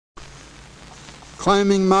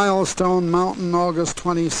Climbing Milestone Mountain, August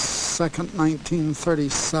 22nd,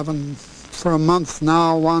 1937. For a month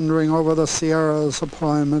now, wandering over the Sierras, a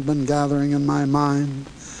poem had been gathering in my mind.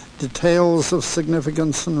 Details of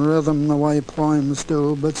significance and rhythm the way poems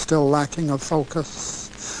do, but still lacking a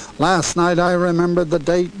focus. Last night I remembered the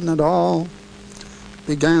date, and it all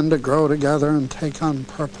began to grow together and take on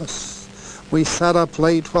purpose. We sat up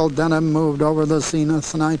late while Denham moved over the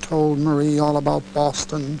zenith, and I told Marie all about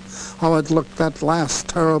Boston, how it looked that last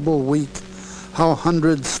terrible week, how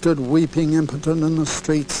hundreds stood weeping impotent in the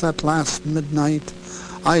streets that last midnight.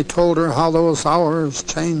 I told her how those hours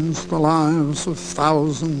changed the lives of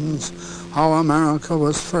thousands, how America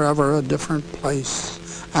was forever a different place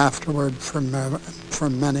afterward for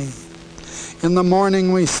many. In the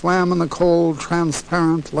morning we swam in the cold,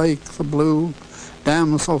 transparent lake, the blue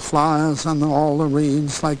damselflies and all the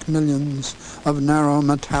reeds like millions of narrow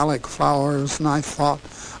metallic flowers, and I thought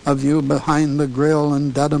of you behind the grill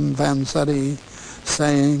in Dedham Vanzetti,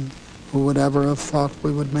 saying, who would ever have thought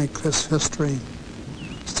we would make this history?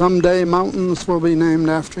 Someday mountains will be named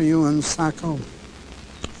after you in Saco.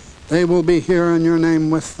 They will be here and your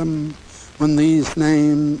name with them when these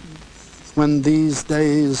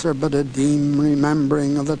days are but a dim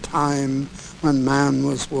remembering of the time when man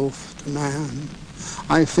was wolf to man.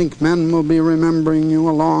 I think men will be remembering you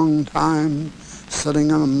a long time,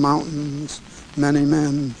 sitting on mountains, many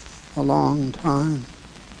men, a long time.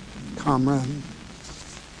 Comrade.